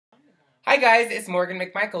Hi guys, it's Morgan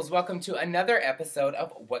McMichaels. Welcome to another episode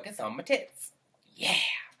of What Gets on My Tits. Yeah!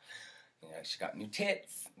 She got new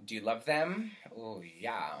tits. Do you love them? Oh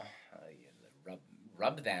yeah. You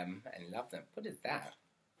rub them and love them. What is that?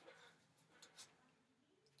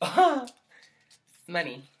 It's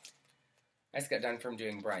money. I just got done from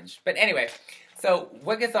doing brunch. But anyway, so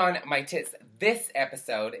what gets on my tits this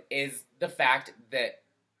episode is the fact that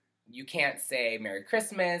you can't say Merry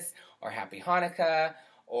Christmas or Happy Hanukkah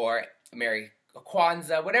or Merry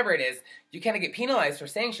Kwanzaa, whatever it is. You kind of get penalized for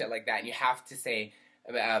saying shit like that, and you have to say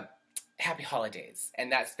Happy Holidays,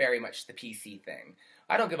 and that's very much the PC thing.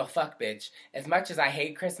 I don't give a fuck, bitch. As much as I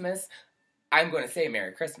hate Christmas, I'm going to say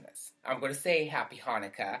Merry Christmas. I'm going to say Happy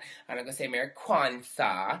Hanukkah, and I'm going to say Merry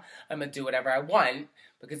Kwanzaa. I'm going to do whatever I want,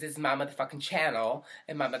 because this is my motherfucking channel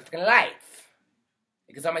and my motherfucking life.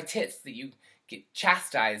 It gets on my tits that you get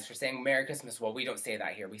chastised for saying Merry Christmas. Well, we don't say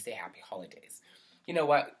that here. We say Happy Holidays. You know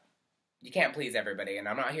what? You can't please everybody, and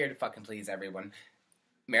I'm not here to fucking please everyone.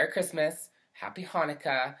 Merry Christmas, Happy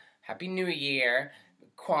Hanukkah, Happy New Year,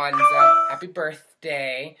 Kwanzaa, Happy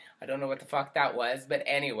Birthday. I don't know what the fuck that was, but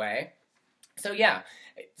anyway. So yeah,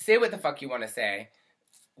 say what the fuck you want to say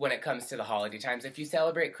when it comes to the holiday times. If you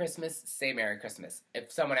celebrate Christmas, say Merry Christmas.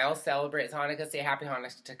 If someone else celebrates Hanukkah, say Happy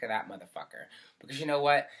Hanukkah to that motherfucker. Because you know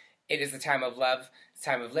what? It is a time of love, it's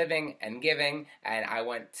a time of living and giving, and I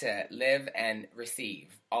want to live and receive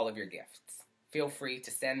all of your gifts. Feel free to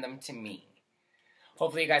send them to me.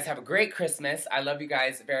 Hopefully you guys have a great Christmas. I love you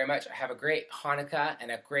guys very much. Have a great Hanukkah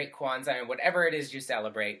and a great Kwanzaa and whatever it is you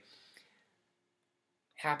celebrate.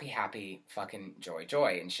 Happy fucking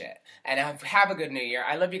joy and shit. And have a good New Year.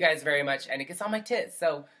 I love you guys very much, and it gets on my tits.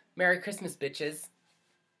 So, Merry Christmas, bitches.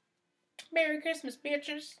 Merry Christmas,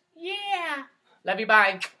 bitches. Yeah. Love you,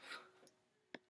 bye.